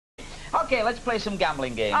Okay, let's play some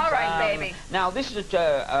gambling games. All right, baby. Now, this is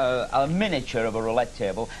a miniature of a roulette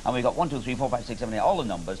table, and we've got 1, 2, 3, 4, 5, 6, 7, 8, all the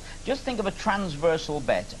numbers. Just think of a transversal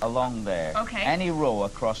bet along there. Okay. Any row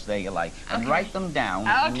across there you like. And write them down,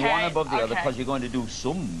 one above the other, because you're going to do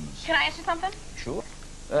sums. Can I ask you something? Sure.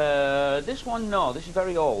 This one, no. This is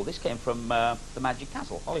very old. This came from the Magic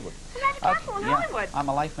Castle, Hollywood. The Magic Castle in Hollywood? I'm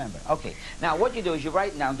a life member. Okay. Now, what you do is you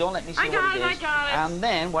write it down. Don't let me see what it is. I got it. And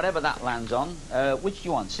then, whatever that lands on, which do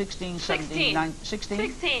you want? 16, 17, 9, 16?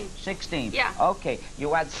 16. 16. Yeah. Okay.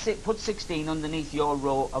 You add put 16 underneath your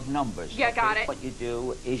row of numbers. Yeah, okay? got it. What you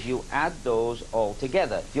do is you add those all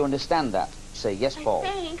together. Do you understand that? Say yes, Paul.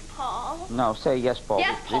 I think, Paul. No, say yes, Paul.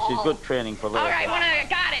 Yes, Paul. This is good training for later. All right,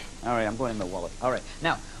 got it. All right, I'm going in my wallet. All right.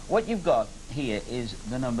 Now, what you've got here is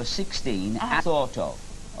the number 16 thought of,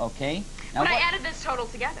 okay? Now, I added this total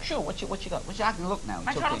together. Sure, what you got? I can look now.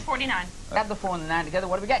 My total's 49. Add the 4 and the 9 together,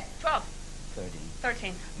 what do we get? 12. 13.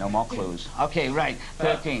 13. No more clues. Okay, right,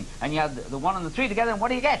 13. And you add the 1 and the 3 together, and what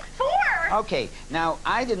do you get? 4! Okay, now,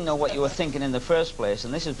 I didn't know what you were thinking in the first place,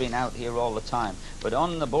 and this has been out here all the time. But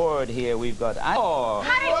on the board here, we've got 4. How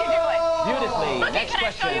did you do it? Beautifully. Okay, Next can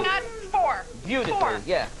question. I show you that? 4. Beautifully, 4.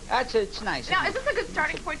 yeah. It's nice. Now, is this a good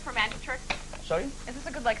starting point for magic tricks? Sorry? Is this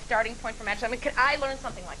a good, starting point for magic? I mean, could I learn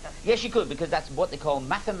something like this? Yes, you could, because that's what they call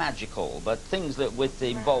mathemagical. But things that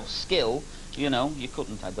involve skill, you know, you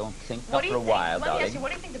couldn't, I don't think. Not for a while, Let me darling. ask you,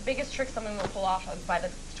 what do you think the biggest trick someone will pull off by the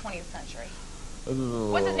 20th century?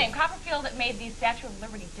 What's his name? Copperfield that made the Statue of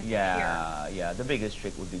Liberty disappear. Yeah, the biggest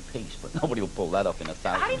trick would be peace, but nobody will pull that off in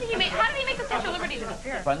 1,000. How did he make the Statue of Liberty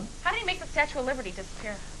disappear? Pardon? How did he make the Statue of Liberty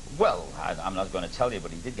disappear? Well, I'm not going to tell you,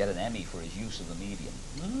 but he did get an Emmy for his use of the medium.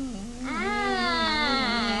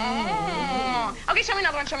 Okay, show me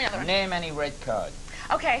another one, Name any red card.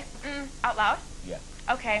 Okay, out loud? Yeah.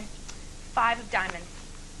 Okay, 5 of diamonds.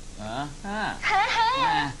 5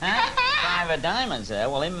 of diamonds there.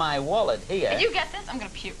 Well, in my wallet here. If you get this, I'm going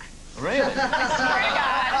to puke. Really? I swear to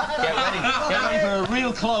God. Get ready for a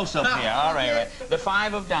real close-up here. All right. The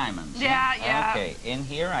 5 of diamonds. Yeah. Okay, in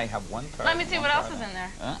here I have 1 card. Let me see what else is in there.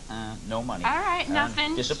 No money. All right,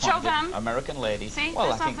 nothing. Disappointed. Show them. American lady. See, well, I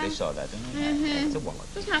there's think they nothing. saw that, didn't they? It's a wallet.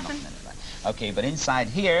 There's nothing. Okay, but inside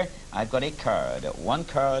here, I've got a card. 1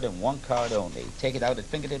 card and 1 card only. Take it out at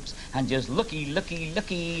fingertips and just looky.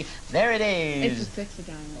 There it is. It's a 6 of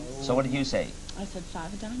diamonds. So what did you say? I said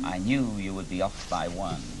 5 of diamonds. I knew you would be off by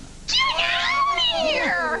 1.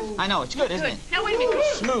 Here. I know, it's good, isn't it? Now, wait a minute.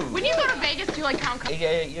 Smooth. When you go to Vegas, do you count cards?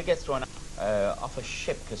 You get thrown off a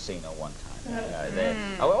ship casino one time.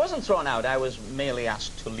 I wasn't thrown out. I was merely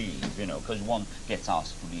asked to leave, you know, because one gets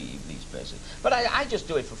asked to leave these places. But I just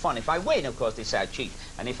do it for fun. If I win, of course, they say I cheat.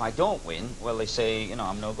 And if I don't win, well, they say, you know,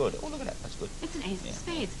 I'm no good. Oh, look at that. That's good. It's an ace of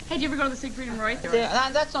spades. Hey, do you ever go to the Siegfried and Roy?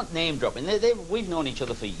 That's not name dropping. We've known each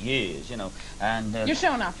other for years, you know. And You're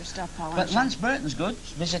showing off your stuff, Paul. But Lance Burton's good.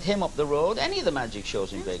 Visit him up the road. Any of the magic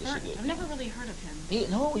shows in Vegas are good. I've never really heard of him. He's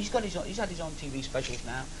had his own TV specials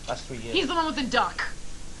now. Last 3 years. He's the one with the duck.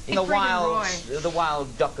 The wild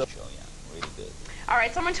duck show, yeah, really good. All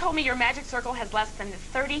right, someone told me your magic circle has less than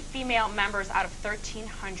 30 female members out of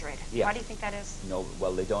 1,300. Yeah. Why do you think that is? No,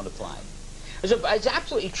 well, they don't apply. It's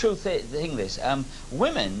absolutely true thing, this.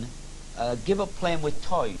 Women give up playing with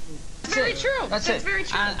toys. Very true. That's very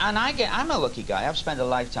true. And I'm a lucky guy. I've spent a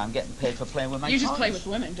lifetime getting paid for playing with my toys. You just play with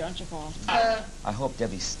women, don't you, Paul? I hope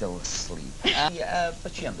Debbie's still asleep.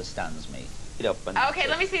 But she understands me. Okay,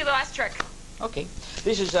 let me see the last trick. Okay.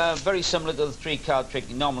 This is very similar to the 3-card trick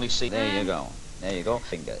you normally see. There you go. There you go.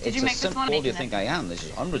 Finger. Did you make this one? How old do you think I am? This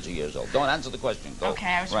is hundreds of years old. Don't answer the question. Go. Okay,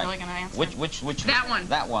 I was really going to answer. Which? That one.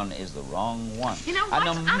 That one is the wrong one. You know what? I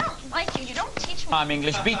don't like you. You don't teach me. I'm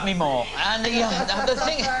English. Beat me more. And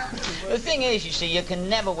the thing is, you see, you can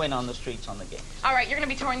never win on the streets on the game. All right, you're going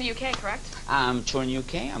to be touring the UK, correct? I'm touring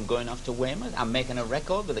UK. I'm going off to Weymouth. I'm making a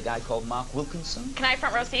record with a guy called Mark Wilkinson. Can I have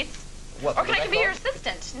front row seats? What, or can I be your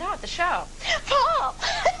assistant? No, at the show. Paul!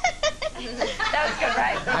 That was good,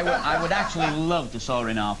 right? I would actually love to soar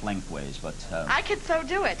in half lengthways, but... I could so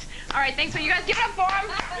do it. All right, thanks. So you guys give it up for him.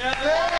 Yeah.